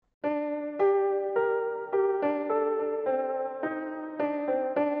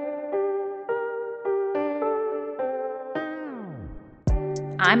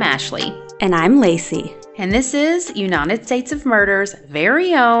I'm Ashley. And I'm Lacey. And this is United States of Murder's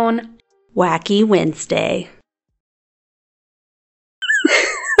very own Wacky Wednesday. I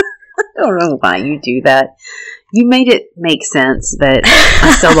don't know why you do that. You made it make sense, but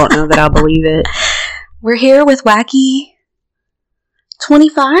I still don't know that I'll believe it. We're here with Wacky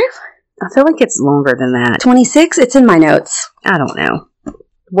 25? I feel like it's longer than that. 26? It's in my notes. I don't know.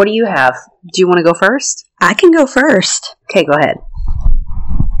 What do you have? Do you want to go first? I can go first. Okay, go ahead.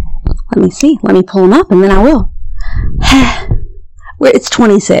 Let me see. Let me pull them up and then I will. It's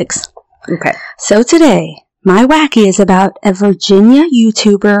 26. Okay. So today, my Wacky is about a Virginia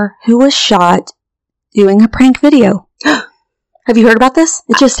YouTuber who was shot doing a prank video. Have you heard about this?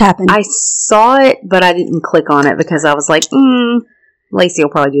 It just happened. I saw it, but I didn't click on it because I was like, Lacey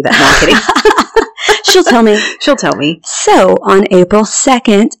will probably do that. No, I'm kidding. She'll tell me. She'll tell me. So, on April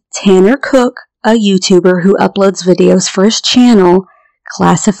 2nd, Tanner Cook, a YouTuber who uploads videos for his channel,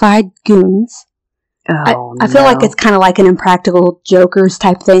 Classified Goons. I feel like it's kind of like an Impractical Jokers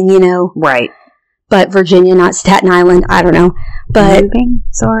type thing, you know? Right. But Virginia, not Staten Island. I don't know. But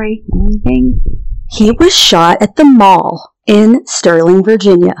Moving. He was shot at the mall in Sterling,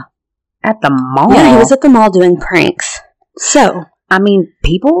 Virginia. At the mall? Yeah, he was at the mall doing pranks. So, I mean,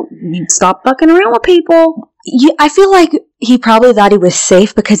 people, stop fucking around with people. Yeah, I feel like he probably thought he was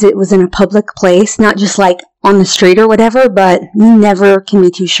safe because it was in a public place, not just like on the street or whatever, but you never can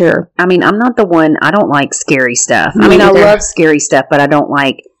be too sure. I mean, I'm not the one, I don't like scary stuff. Me I mean, either. I love scary stuff, but I don't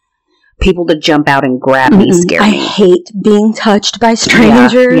like people to jump out and grab me, scare I me. hate being touched by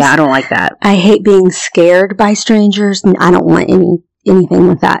strangers. Yeah, I don't like that. I hate being scared by strangers, and I don't want anything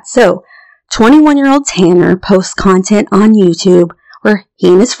with that. So, 21-year-old Tanner posts content on YouTube where he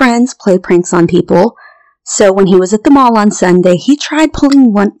and his friends play pranks on people. So when he was at the mall on Sunday, he tried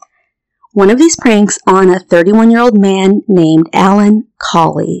pulling one of these pranks on a 31-year-old man named Alan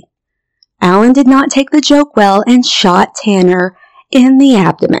Colley. Alan did not take the joke well and shot Tanner in the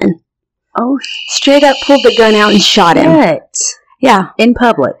abdomen. Oh, straight up pulled the gun out and shot him. Shit. Yeah. In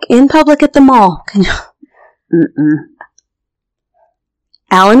public. In public at the mall.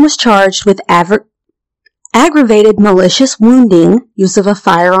 Alan was charged with aggravated malicious wounding, use of a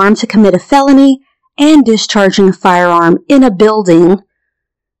firearm to commit a felony, and discharging a firearm in a building.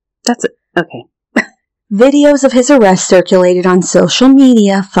 That's it. Okay. Videos of his arrest circulated on social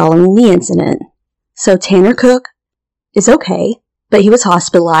media following the incident. So Tanner Cook is okay, but he was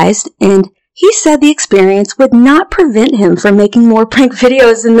hospitalized, and he said the experience would not prevent him from making more prank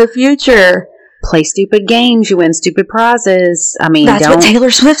videos in the future. Play stupid games, you win stupid prizes. I mean, that's what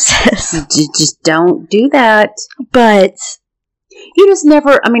Taylor Swift says. Just don't do that. But you just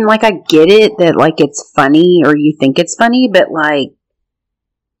never, I mean, like, I get it that, like, it's funny or you think it's funny, but, like,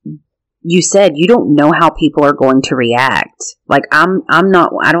 you said you don't know how people are going to react. Like, I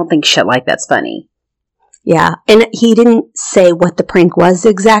don't think shit like that's funny. Yeah, and he didn't say what the prank was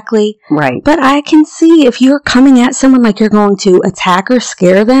exactly. Right. But I can see if you're coming at someone like you're going to attack or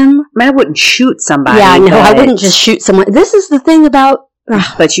scare them. I mean, I wouldn't shoot somebody. Yeah, no, I wouldn't just shoot someone. This is the thing about...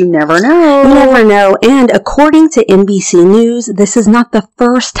 But you never know. You never know. And according to NBC News, this is not the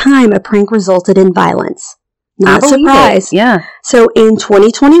first time a prank resulted in violence. Not surprised. Yeah. So in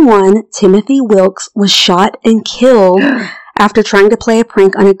 2021, Timothy Wilkes was shot and killed after trying to play a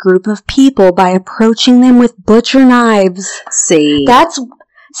prank on a group of people by approaching them with butcher knives. That's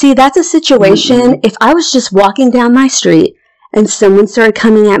a situation. Mm-hmm. If I was just walking down my street and someone started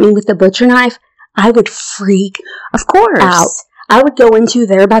coming at me with a butcher knife, I would freak out. I would go into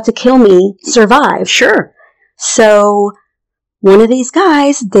they're about to kill me, survive. Sure. So one of these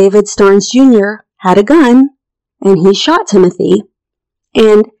guys, David Starnes Jr., had a gun and he shot Timothy.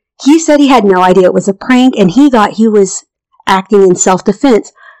 And he said he had no idea it was a prank and he thought he was acting in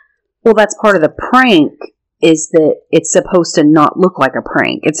self-defense. Well, that's part of the prank, is that it's supposed to not look like a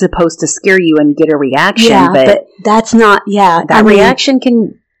prank. It's supposed to scare you and get a reaction. Yeah, but that's not, that reaction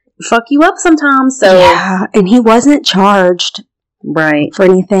can fuck you up sometimes. So yeah, and he wasn't charged. Right. For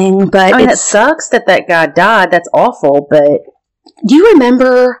anything, but it sucks that guy died. That's awful, but... Do you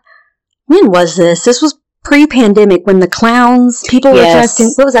remember, when was this? This was pre-pandemic when the clowns, people were dressed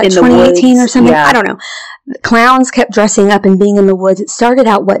in, what was that, 2018 or something? Yeah. I don't know. The clowns kept dressing up and being in the woods. It started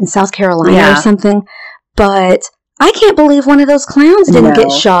out, in South Carolina or something? But I can't believe one of those clowns didn't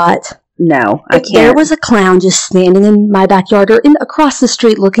get shot. No, I can't. There was a clown just standing in my backyard or across the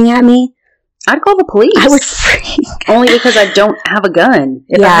street looking at me. I'd call the police. I would freak. Only because I don't have a gun.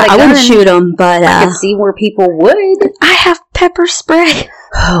 If I wouldn't shoot them, but... I could see where people would. I have pepper spray.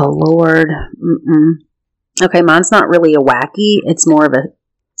 Oh, Lord. Okay, mine's not really a wacky. It's more of a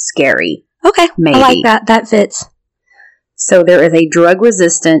scary. Okay, maybe. I like that. That fits. So there is a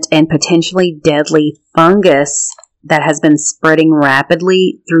drug-resistant and potentially deadly fungus that has been spreading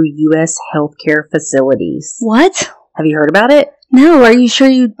rapidly through U.S. healthcare facilities. What? Have you heard about it? No, are you sure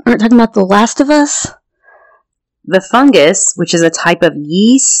you aren't talking about The Last of Us? The fungus, which is a type of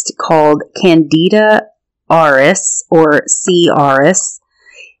yeast called Candida auris, or C. auris,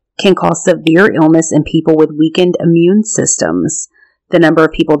 can cause severe illness in people with weakened immune systems. The number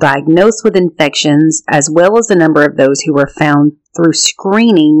of people diagnosed with infections, as well as the number of those who were found through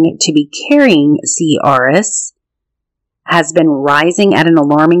screening to be carrying C. auris, has been rising at an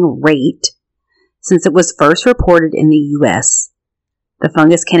alarming rate since it was first reported in the U.S. The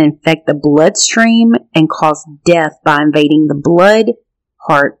fungus can infect the bloodstream and cause death by invading the blood,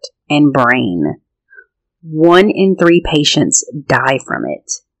 heart, and brain. 1 in 3 patients die from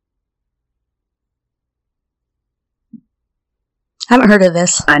it. I haven't heard of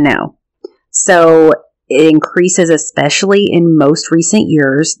this. I know. So it increases especially in most recent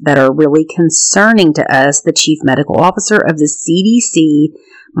years that are really concerning to us, the chief medical officer of the CDC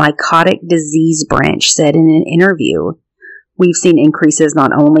Mycotic Disease Branch said in an interview. We've seen increases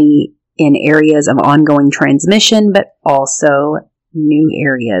not only in areas of ongoing transmission, but also new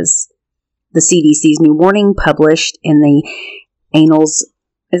areas. The CDC's new warning published in the Annals,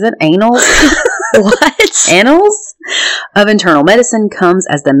 is it Annals? What? Annals of Internal Medicine comes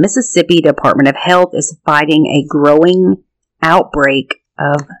as the Mississippi Department of Health is fighting a growing outbreak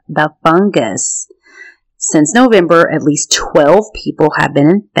of the fungus. Since November, at least 12 people have been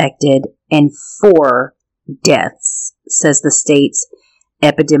infected and 4 deaths, says the state's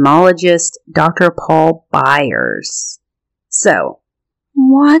epidemiologist, Dr. Paul Byers. So,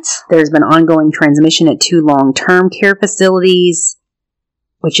 what? There's been ongoing transmission at 2 long-term care facilities,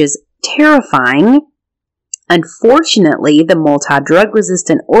 which is terrifying. Unfortunately, the multi-drug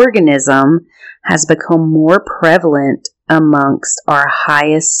resistant organism has become more prevalent amongst our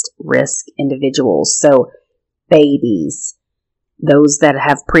highest risk individuals. So, babies, those that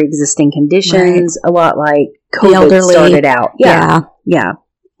have pre-existing conditions, right. A lot like COVID started out. Yeah.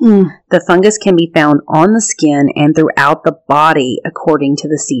 The fungus can be found on the skin and throughout the body, according to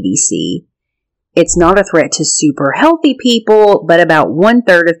the CDC. It's not a threat to super healthy people, but about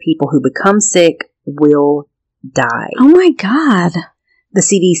 1/3 of people who become sick will die. Oh my God. The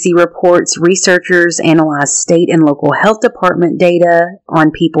CDC reports researchers analyzed state and local health department data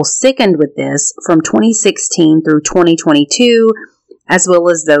on people sickened with this from 2016 through 2022, as well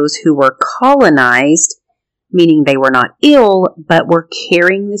as those who were colonized, meaning they were not ill, but were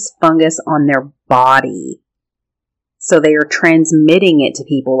carrying this fungus on their body. So they are transmitting it to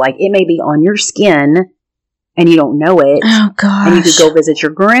people. Like, it may be on your skin and you don't know it. Oh, gosh. And you could go visit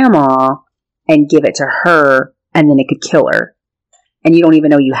your grandma and give it to her, and then it could kill her. And you don't even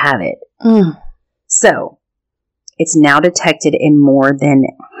know you have it. So, it's now detected in more than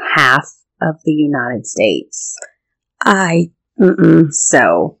half of the United States.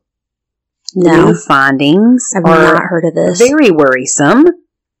 So, no. New findings I've not heard of this. Very worrisome,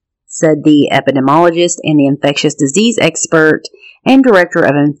 said the epidemiologist and the infectious disease expert and director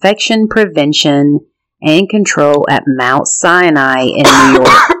of infection prevention and control at Mount Sinai in New York.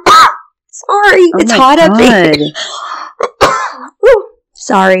 Sorry, it's hot up here.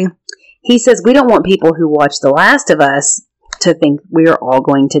 Sorry. He says, we don't want people who watch The Last of Us to think we are all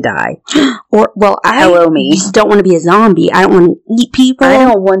going to die. I just don't want to be a zombie. I don't want to eat people. I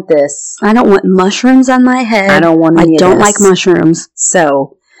don't want this. I don't want mushrooms on my head. I don't want any of this. I don't like mushrooms.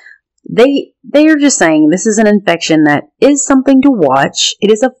 So, they are just saying this is an infection that is something to watch.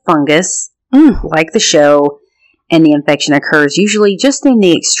 It is a fungus, like the show, and the infection occurs usually just in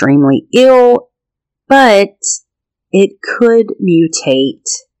the extremely ill, but it could mutate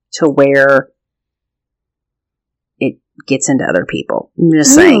to where it gets into other people. I'm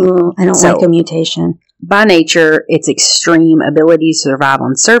just saying. I don't like a mutation. By nature, its extreme ability to survive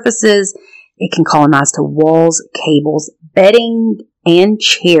on surfaces, it can colonize to walls, cables, bedding, and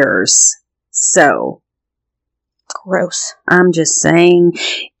chairs. So, gross. I'm just saying,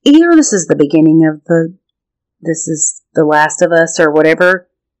 either this is the beginning of this is The Last of Us or whatever,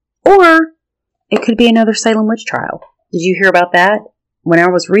 or it could be another Salem witch trial. Did you hear about that? When I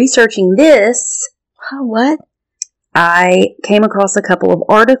was researching this, what? I came across a couple of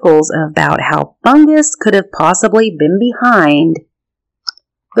articles about how fungus could have possibly been behind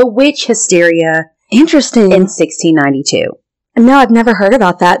the witch hysteria. Interesting. In 1692. No, I've never heard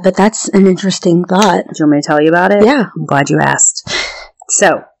about that, but that's an interesting thought. Do you want me to tell you about it? Yeah. I'm glad you asked.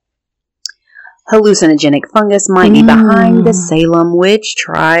 So, hallucinogenic fungus might be behind the Salem witch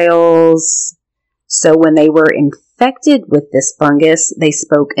trials. So when they were infected with this fungus, they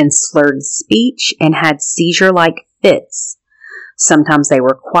spoke in slurred speech and had seizure-like fits. Sometimes they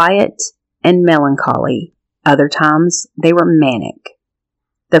were quiet and melancholy. Other times they were manic.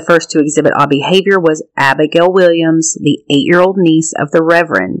 The first to exhibit odd behavior was Abigail Williams, the 8-year-old niece of the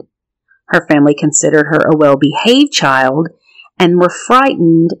Reverend. Her family considered her a well-behaved child and were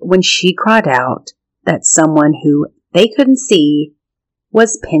frightened when she cried out that someone who they couldn't see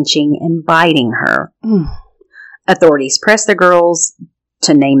was pinching and biting her. Authorities pressed the girls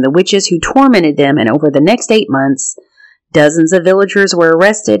to name the witches who tormented them, and over the next 8 months, dozens of villagers were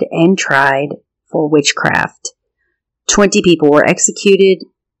arrested and tried for witchcraft. 20 people were executed,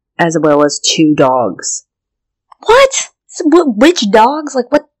 as well as 2 dogs. What? Which dogs?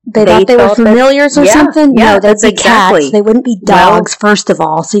 Like what? They thought they were familiars or something? Yeah, no, they'd be exactly. cats. They wouldn't be dogs, first of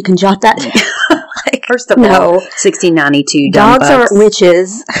all, so you can jot that. First of all, 1692. Dogs aren't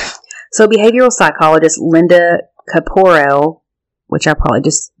witches. So behavioral psychologist Linda Caporel, which I probably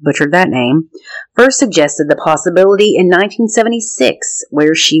just butchered that name, first suggested the possibility in 1976,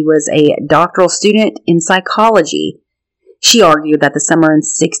 where she was a doctoral student in psychology. She argued that the summer in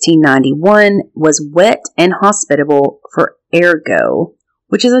 1691 was wet and hospitable for ergot,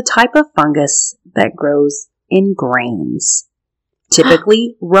 which is a type of fungus that grows in grains,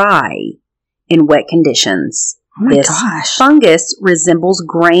 typically rye, in wet conditions. Oh my gosh. Fungus resembles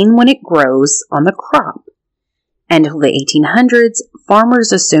grain when it grows on the crop. And until the 1800s,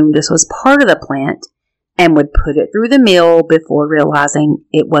 farmers assumed this was part of the plant and would put it through the mill before realizing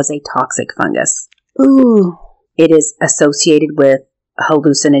it was a toxic fungus. Ooh. It is associated with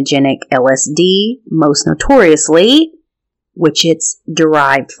hallucinogenic LSD, most notoriously, which it's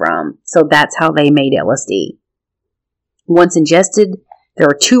derived from. So that's how they made LSD. Once ingested, there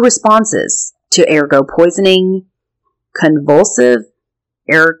are 2 responses to ergot poisoning: convulsive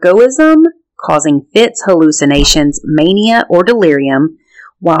ergotism, causing fits, hallucinations, mania, or delirium,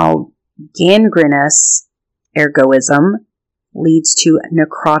 while gangrenous ergotism leads to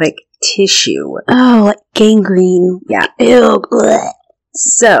necrotic tissue. Oh, like gangrene. Yeah. Ew. Blech.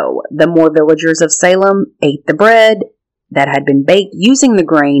 So, the more villagers of Salem ate the bread that had been baked using the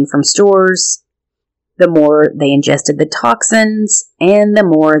grain from stores, the more they ingested the toxins, and the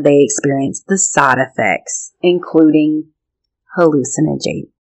more they experienced the side effects, including hallucinogenic.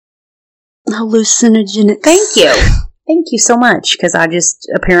 Thank you. Thank you so much, because I just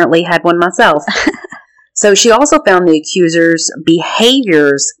apparently had one myself. So she also found the accusers'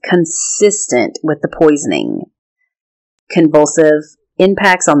 behaviors consistent with the poisoning. Convulsive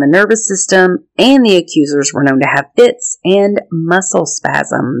impacts on the nervous system, and the accusers were known to have fits and muscle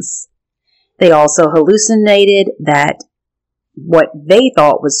spasms. They also hallucinated that what they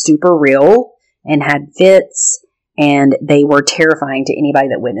thought was super real and had fits, and they were terrifying to anybody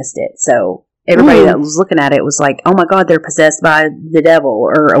that witnessed it. So everybody that was looking at it was like, oh my God, they're possessed by the devil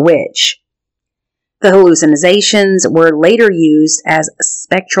or a witch. The hallucinations were later used as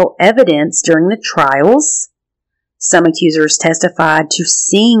spectral evidence during the trials. Some accusers testified to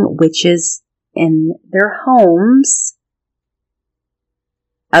seeing witches in their homes.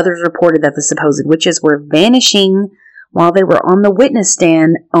 Others reported that the supposed witches were vanishing while they were on the witness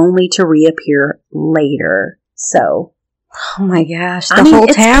stand, only to reappear later. So, oh my gosh, the whole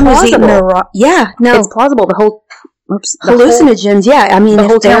town was eating the yeah, no, it's plausible. The whole hallucinogens. Yeah, I mean, the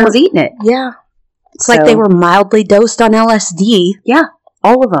whole town was eating it. Yeah, it's like they were mildly dosed on LSD. Yeah,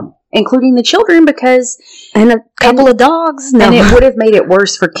 all of them, including the children, and a couple of dogs. No. And it would have made it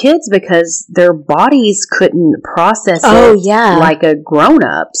worse for kids because their bodies couldn't process it like a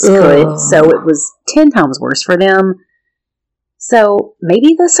grown-ups could. So it was 10 times worse for them. So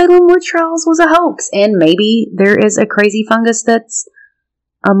maybe the Salem witch trials was a hoax, and maybe there is a crazy fungus that's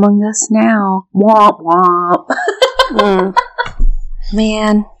among us now. Womp womp.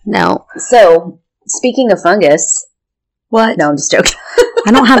 Man, no. So, speaking of fungus. What? No, I'm just joking.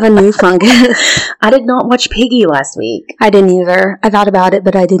 I don't have a new fungus. I did not watch Piggy last week. I didn't either. I thought about it,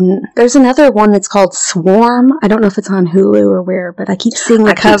 but I didn't. There's another one that's called Swarm. I don't know if it's on Hulu or where, but I keep seeing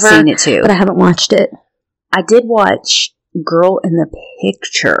the cover. I keep seeing it too. But I haven't watched it. I did watch Girl in the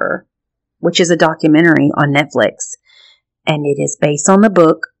Picture, which is a documentary on Netflix. And it is based on the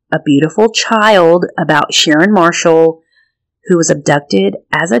book A Beautiful Child about Sharon Marshall, who was abducted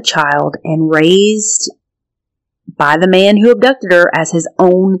as a child and raised by the man who abducted her as his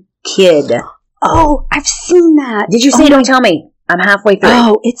own kid. Oh, I've seen that. Did you see it? Don't tell me. I'm halfway through.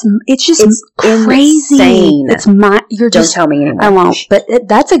 Oh, it's just crazy. Insane. Don't tell me anymore. I won't. But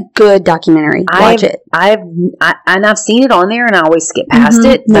that's a good documentary. Watch it. I've seen it on there, and I always skip past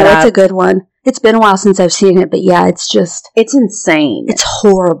it. No, it's a good one. It's been a while since I've seen it, but yeah, it's insane. It's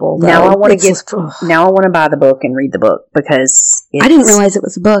horrible. Though. Now I want to buy the book and read the book because I didn't realize it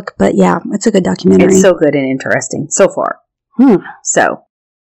was a book, but yeah, it's a good documentary. It's so good and interesting so far. So,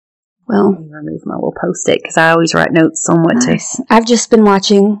 well, let me remove my little Post-it because I always write notes on what to. I've just been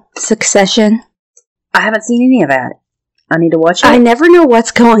watching Succession. I haven't seen any of that. I need to watch it. I never know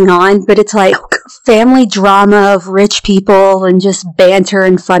what's going on, but it's like family drama of rich people and just banter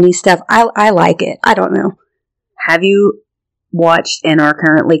and funny stuff. I like it. I don't know. Have you watched and are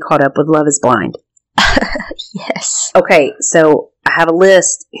currently caught up with Love is Blind? Yes. Okay, so I have a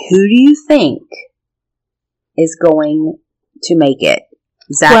list. Who do you think is going to make it?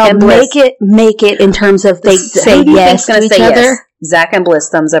 Zach and Bliss. Make it in terms of they say yes to each other. Yes? Zach and Bliss,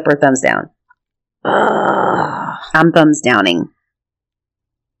 thumbs up or thumbs down? I'm thumbs downing.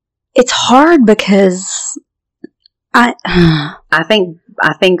 It's hard because I think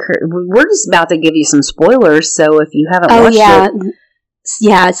we're just about to give you some spoilers. So if you haven't watched it,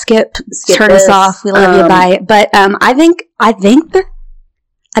 skip turn this. Us off. We love you. Bye. But I think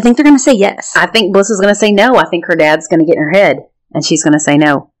they're going to say yes. I think Bliss is going to say no. I think her dad's going to get in her head, and she's going to say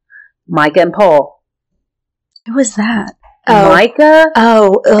no. Micah and Paul. Who was that? Micah.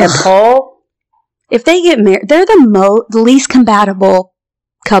 And Paul. If they get married, they're the least compatible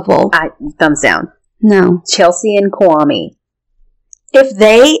couple. Thumbs down. No. Chelsea and Kwame. If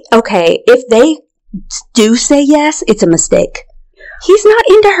they do say yes, it's a mistake. He's not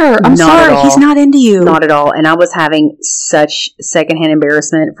into her. I'm sorry. He's not into you. Not at all. And I was having such secondhand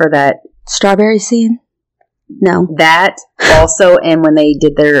embarrassment for that. Strawberry scene? No. That also, and when they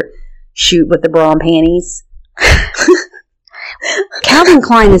did their shoot with the bra and panties. Calvin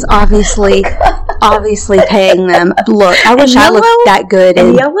Klein is obviously paying them. Look, I wish I looked that good.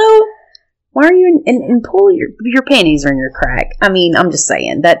 And yellow? Why are you in Paul? Your panties are in your crack. I mean, I'm just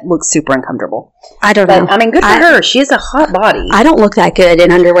saying that looks super uncomfortable. I don't know. I mean, good for her. She has a hot body. I don't look that good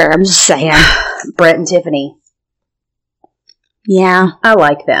in underwear. I'm just saying. Brett and Tiffany. Yeah, I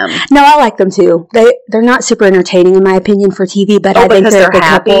like them. No, I like them too. They're not super entertaining in my opinion for TV, but I think they're a good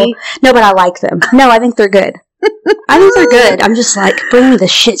couple. No, but I like them. No, I think they're good. I think they're good. I'm just like, bring me the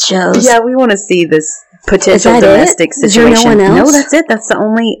shit shows. Yeah, we want to see this potential domestic situation. Is there no one else? No, that's it. That's the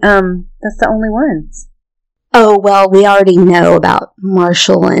only ones. Oh, well, we already know about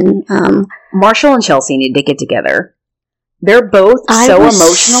Marshall and Chelsea need to get together. They're both so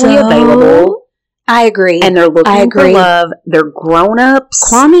emotionally available. I agree. And they're looking for love. They're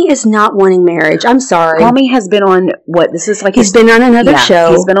grown-ups. Kwame is not wanting marriage. I'm sorry. Kwame has been on, this is like... He's been on another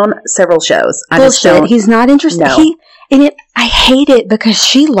show. He's been on several shows. Bullshit. He's not interested. No. I hate it because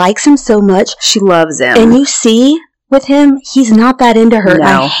she likes him so much. She loves him. And you see with him, he's not that into her. No.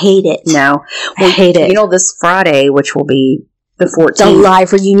 I hate it. No. I hate it. You know, this Friday, which will be the 14th. The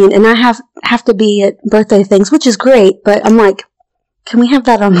live reunion. And I have to be at birthday things, which is great. But I'm like, can we have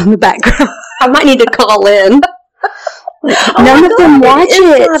that on in the background? I might need to call in. None of them watch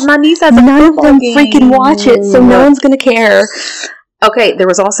it. My niece has None of them freaking watch it, so no one's going to care. Okay, there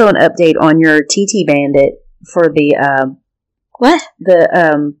was also an update on your TT Bandit for the what?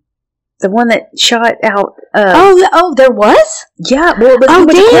 The one that shot out. There was? Yeah. Well, it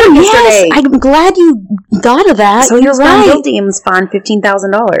was damn! Yes, I'm glad you thought of that. So you're right. Guilty and was fined $15,000.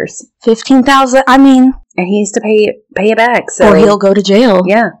 $15,000. I mean, and he needs to pay it back. So or he'll go to jail.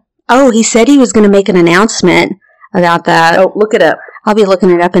 Yeah. Oh, he said he was going to make an announcement about that. Oh, look it up. I'll be looking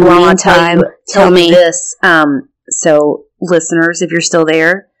it up in the meantime. Tell me this. So, listeners, if you're still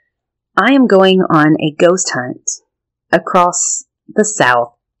there, I am going on a ghost hunt across the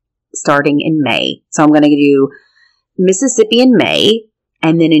South starting in May. So, I'm going to do Mississippi in May,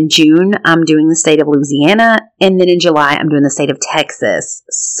 and then in June, I'm doing the state of Louisiana, and then in July, I'm doing the state of Texas.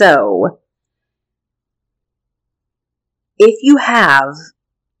 So, if you have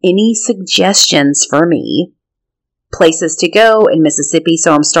any suggestions for me, places to go in Mississippi.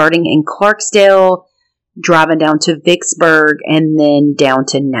 So I'm starting in Clarksdale, driving down to Vicksburg, and then down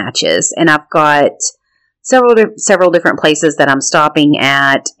to Natchez. And I've got several different places that I'm stopping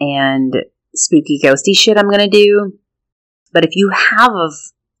at and spooky ghosty shit I'm going to do. But if you have a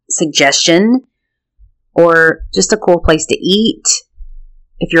suggestion or just a cool place to eat,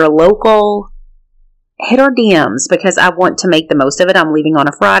 if you're a local, hit our DMs because I want to make the most of it. I'm leaving on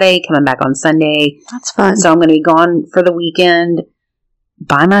a Friday, coming back on Sunday. That's fun. So I'm going to be gone for the weekend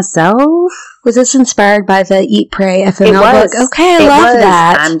by myself. Was this inspired by the Eat, Pray, FML book? Okay, I love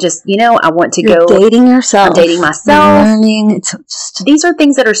that. I'm just, I want to You're go. Dating yourself. I'm dating myself. Learning. It's just... These are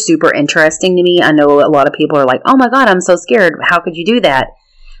things that are super interesting to me. I know a lot of people are like, oh my God, I'm so scared. How could you do that?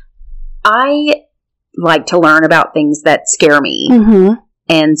 I like to learn about things that scare me. Mm-hmm.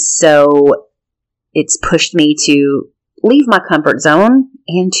 And so it's pushed me to leave my comfort zone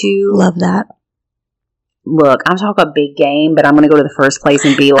and to Love that. look. I'm talking a big game, but I'm going to go to the first place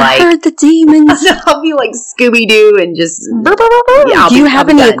and be like, I heard the demons. I'll be like Scooby Doo and just. Yeah, do you have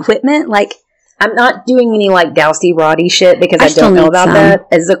any equipment? Like, I'm not doing any like dousey roddy shit because I still don't know need about some. that.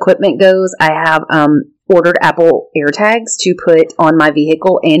 As equipment goes, I have ordered Apple AirTags to put on my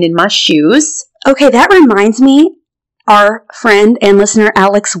vehicle and in my shoes. okay, that reminds me. Our friend and listener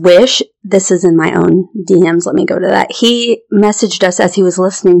Alex Wish, this is in my own DMs, let me go to that. He messaged us as he was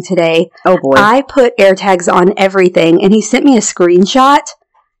listening today. Oh boy. I put AirTags on everything, and he sent me a screenshot.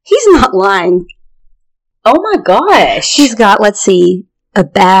 He's not lying. Oh my gosh. He's got, let's see, a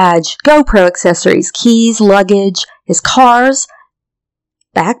badge, GoPro accessories, keys, luggage, his cars,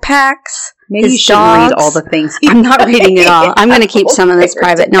 backpacks, Maybe his you should dogs. read all the things. I'm not reading it all. I'm going to keep some of this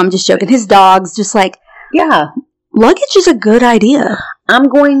private. No, I'm just joking. His dogs, just like, Yeah. luggage is a good idea. I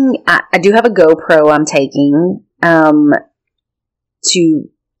do have a GoPro I'm taking to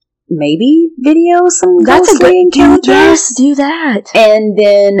maybe video some ghostly encounters. Yes, do that. And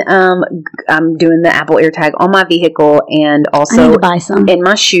then I'm doing the Apple AirTag on my vehicle and I need also to buy some. in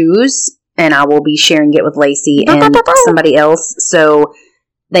my shoes. And I will be sharing it with Lacey and somebody else so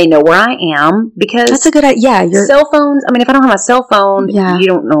they know where I am. Because That's a good idea. Yeah, cell phones, I mean, if I don't have my cell phone, Yeah. you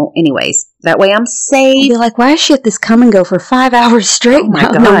don't know anyways. That way I'm safe. you'll be like, why is she at this come and go for 5 hours straight? Oh my No,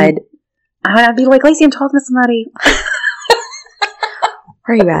 God. no. I'd be like, Lacey, I'm talking to somebody.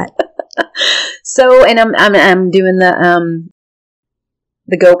 Where are you at? So, and I'm doing the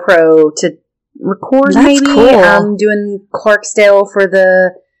GoPro to record. That's maybe cool. I'm doing Clarksdale for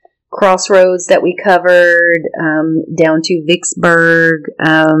the crossroads that we covered, down to Vicksburg,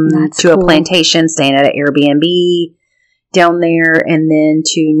 That's to cool. a plantation, staying at an Airbnb down there, and then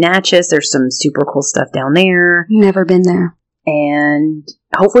to Natchez. There's some super cool stuff down there, Never been there. and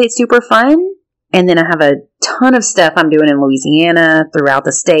hopefully it's super fun. And then I have a ton of stuff I'm doing in Louisiana, throughout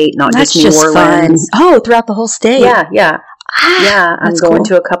the state, not That's just New Orleans. fun. Oh, throughout the whole state. Yeah. Ah, Yeah, I'm that's going cool.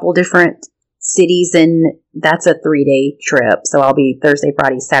 to a couple different cities, and that's a 3-day trip. So I'll be Thursday,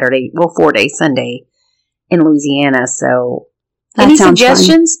 Friday, Saturday, 4 days, Sunday in Louisiana. So That any sounds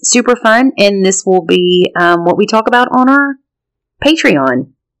suggestions? Super fun. And this will be what we talk about on our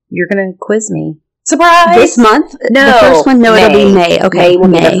Patreon. You're going to quiz me. Surprise! This month? No. The first one? No, it'll be May. Okay. May will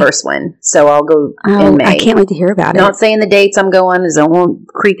be the first one. So I'll go in May. I can't wait to hear about Not it. saying the dates I'm going, because I don't want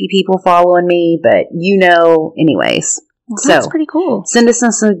creepy people following me, but anyways. Well, So, that's pretty cool. send us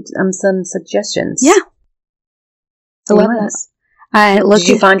some suggestions. Yeah. I love Anyways. that. Did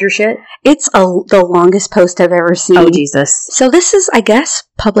you find your shit? It's the longest post I've ever seen. Oh, Jesus. So this is, I guess,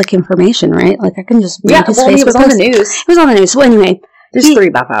 public information, right? Like I can just read his well, Facebook it was on the post. news. It was on the news. So anyway, There's 3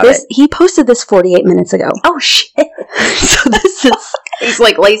 about it. he posted this 48 minutes ago. Oh, shit. So this is, He's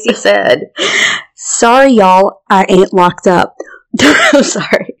like Lacey said. sorry y'all, I ain't locked up. I'm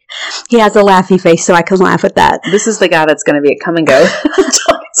sorry. He has a laughy face, so I can laugh at that. This is the guy that's going to be at Come and Go.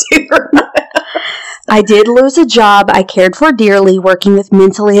 Talking to. I did lose a job I cared for dearly working with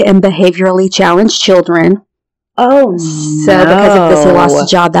mentally and behaviorally challenged children. Oh, So because of this, he lost a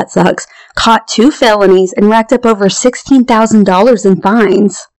job. That sucks. Caught 2 felonies and racked up over $16,000 in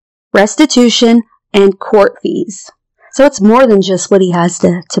fines, restitution, and court fees. So it's more than just what he has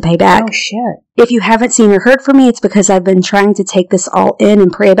to pay back. Oh, shit. If you haven't seen or heard from me, it's because I've been trying to take this all in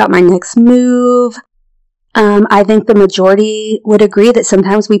and pray about my next move. I think the majority would agree that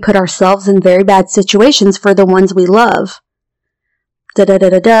sometimes we put ourselves in very bad situations for the ones we love.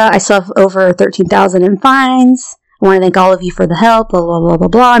 I still have over $13,000 in fines. I want to thank all of you for the help, blah, blah, blah, blah,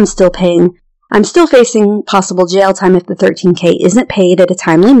 blah. I'm still facing possible jail time if the $13K isn't paid at a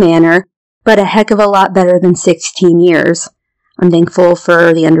timely manner, but a heck of a lot better than 16 years. I'm thankful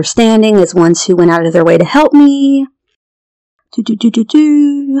for the understanding as ones who went out of their way to help me.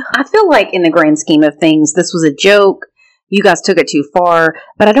 I feel like in the grand scheme of things, this was a joke. You guys took it too far,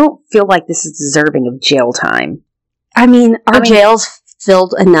 but I don't feel like this is deserving of jail time. I mean, our jail's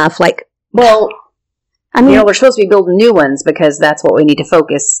filled enough. Well, I mean, we're supposed to be building new ones because that's what we need to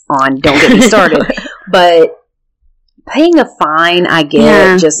focus on. Don't get me started. But paying a fine, I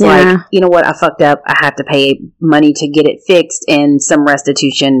get. Like, you know what? I fucked up. I have to pay money to get it fixed and some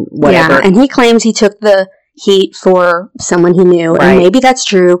restitution, whatever. Yeah, and he claims he took the heat for someone he knew. Right. And maybe that's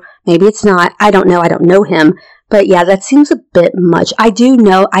true. Maybe it's not. I don't know. I don't know him. But yeah, that seems a bit much. I do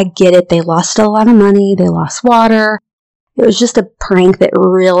know. I get it. They lost a lot of money. They lost water. It was just a prank that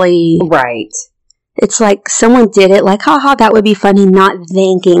really... Right. It's like someone did it like, haha, that would be funny, not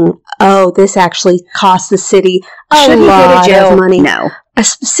thinking, oh, this actually cost the city a lot of money. No.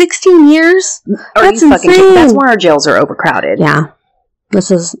 16 years? That's insane. That's why our jails are overcrowded. Yeah.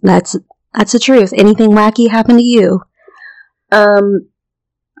 That's That's the truth. Anything wacky happened to you?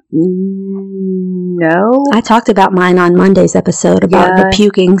 No. I talked about mine on Monday's episode about the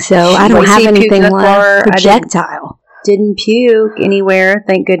puking, so I don't have anything left. Projectile. Didn't puke anywhere,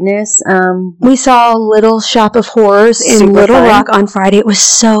 thank goodness. We saw Little Shop of Horrors in Little Rock on Friday. It was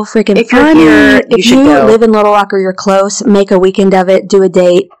so freaking fun. If you live in Little Rock or you're close, make a weekend of it, do a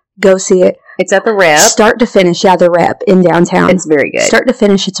date, go see it. It's at the Rep. Start to finish, the Rep in downtown. It's very good. Start to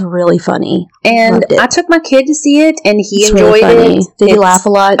finish, it's really funny. And I took my kid to see it, and he enjoyed it. Did he laugh a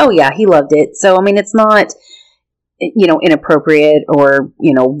lot? Oh, yeah, he loved it. So, I mean, it's not, inappropriate or,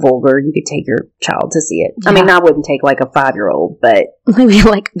 vulgar. You could take your child to see it. Yeah. I mean, I wouldn't take, like, a 5-year-old, but... Maybe,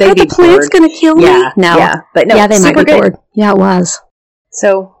 like, the plant's going to kill me? No. Yeah, but no, they might be bored. Yeah, it was.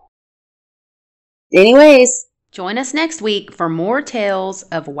 So, anyways... Join us next week for more tales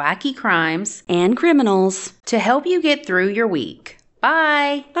of wacky crimes and criminals to help you get through your week.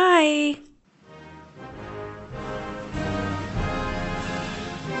 Bye. Bye.